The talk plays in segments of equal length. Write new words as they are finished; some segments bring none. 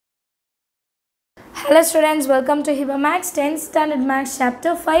Hello students, welcome to Hiba Max 10th Standard Max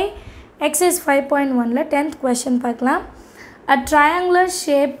Chapter 5 Exercise 5.1 la 10th question பார்க்கலாம். A triangular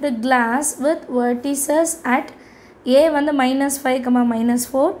shaped glass with vertices at A வந்து -5,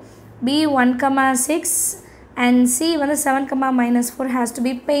 -4, B 1, 6 and C வந்து 7, -4 has to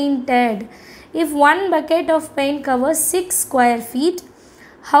be painted. If one bucket of paint covers 6 square feet,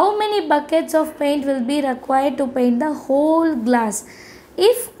 how many buckets of paint will be required to paint the whole glass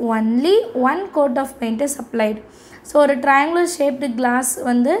if only one coat of paint is applied? So ஒரு triangular shaped glass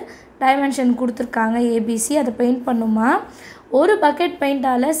வந்து dimension கொடுத்திருக்காங்க ABC, அதை paint பண்ணுமா ஒரு bucket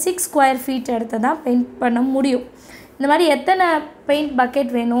பெயிண்டால 6 square feet எடுத்து தான் paint பண்ண முடியும். இந்த மாதிரி எத்தனை பெயிண்ட்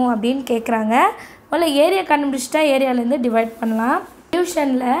பக்கெட் வேணும் அப்படின்னு கேட்குறாங்க. முதல்ல ஏரியா கண்டுபிடிச்சிட்டா ஏரியாலேருந்து டிவைட் பண்ணலாம்.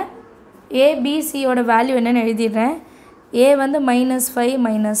 டியூஷனில் ஏபிசியோட வேல்யூ என்னென்னு எழுதிடுறேன். A வந்து -5,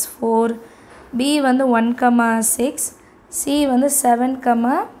 -4, B வந்து 1, 6, C வந்து 7,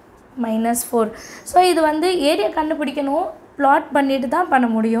 -4. ஸோ இது வந்து ஏரியா கண்டுபிடிக்கணும், ப்ளாட் பண்ணிட்டு தான் பண்ண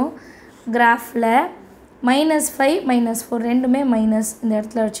முடியும். கிராஃபில் -5, -4 ரெண்டுமே மைனஸ் இந்த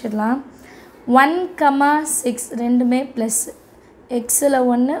இடத்துல வச்சிடலாம். 1, 6 ரெண்டுமே ப்ளஸ், எக்ஸில்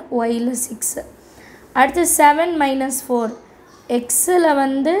 1 ஒயில் 6. அடுத்து 7, -4 எக்ஸில்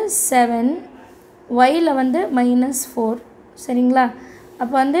வந்து 7 ஒயில் வந்து -4. சரிங்களா?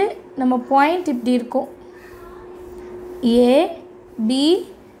 அப்போ வந்து நம்ம பாயிண்ட் இப்படி இருக்கும் A B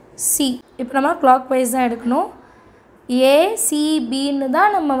C. இப்போ நம்ம கிளாக் வைஸ் தான் எடுக்கணும். A C Bன்னு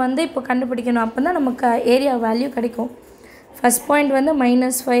தான் நம்ம வந்து இப்போ கண்டுபிடிக்கணும். அப்போ தான் நமக்கு ஏரியா வேல்யூ கிடைக்கும். ஃபஸ்ட் பாயிண்ட் வந்து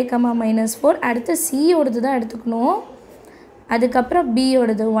 -5, -4. அடுத்து சியோடது தான் எடுத்துக்கணும். அதுக்கப்புறம்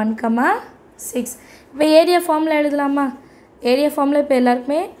பியோடது 1, 6. இப்போ ஏரியா ஃபார்மில் எழுதலாமா? ஏரியா ஃபார்மில் இப்போ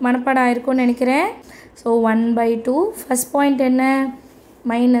எல்லாருக்குமே மனப்பாடம் ஆயிருக்கும்னு நினைக்கிறேன். ஸோ 1/2. ஃபஸ்ட் பாயிண்ட் என்ன?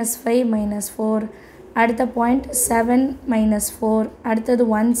 -5, -4. அடுத்த பாயிண்ட் 7, -4. அடுத்தது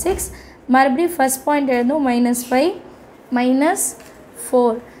 1, 6. மறுபடியும் ஃபஸ்ட் பாயிண்ட் எழுதும் -5,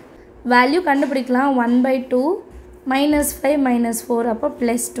 -4. வேல்யூ கண்டுபிடிக்கலாம். 1/2 -5, -4 அப்போ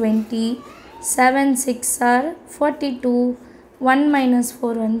 +20. 7, 6 are 42. 1 -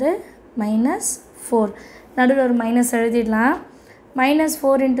 4 வந்து -4. நடுவில் ஒரு மைனஸ் எழுதிடலாம்.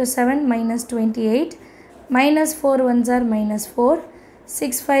 -4 × 7 -28. -4 1s are -4.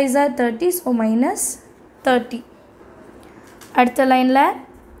 6 5s are 30. So -30. அடுத்த லைனில்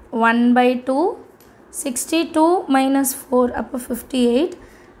 1/2 62 -4 அப்போ 58.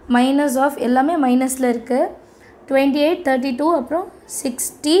 மைனஸ் ஆஃப் எல்லாமே மைனஸில் இருக்குது. 28 32 அப்புறம்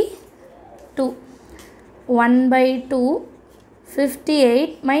 62. 1/2 58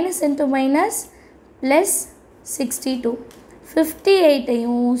 minus into minus plus 62.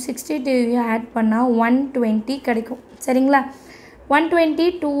 58ஐயும் 62ஐயும் add பண்ணால் 120 கிடைக்கும். சரிங்களா? 120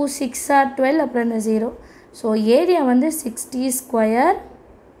 2 6 are 12 அப்புறம் இந்த 0. ஸோ ஏரியா வந்து 60 ஸ்கொயர்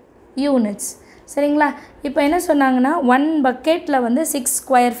யூனிட்ஸ். சரிங்களா? இப்போ என்ன சொன்னாங்கன்னா 1 பக்கெட்டில் வந்து 6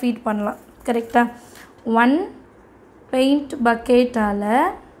 ஸ்கொயர் ஃபீட் பண்ணலாம். கரெக்டாக? 1 பெயிண்ட் பக்கெட்டால்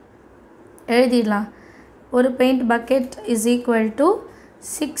எழுதிடலாம். ஒரு paint bucket is equal to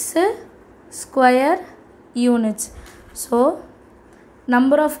 6 square units. So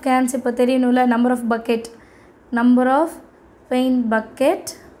number of Cannes இப்போ தெரியணும்ல, number of bucket, number of paint bucket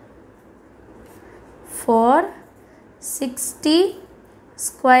for 60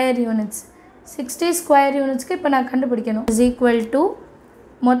 square units. 60 square யூனிட்ஸ்க்கு இப்போ நான் கண்டுபிடிக்கணும். இஸ் ஈக்குவல் டு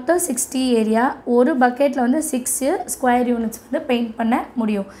மொத்தம் 60 ஏரியா. ஒரு பக்கெட்டில் வந்து 6 ஸ்கொயர் யூனிட்ஸ் வந்து பெயிண்ட் பண்ண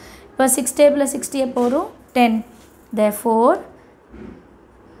முடியும். இப்போ 6 டேபிளில் 60 எப்போ வரும்? 10. therefore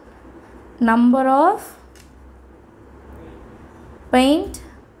number of paint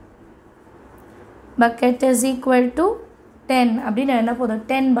bucket is equal to 10. அப்படின்னு என்ன போதும்?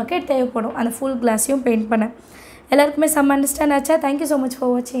 10 bucket தேவைப்படும் அந்த ஃபுல் கிளாஸையும் பெயிண்ட் பண்ண. எல்லாருக்குமே சம் அண்டர்ஸ்டாண்ட் ஆச்சா? தேங்க்யூ ஸோ மச்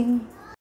ஃபார் வாட்சிங்.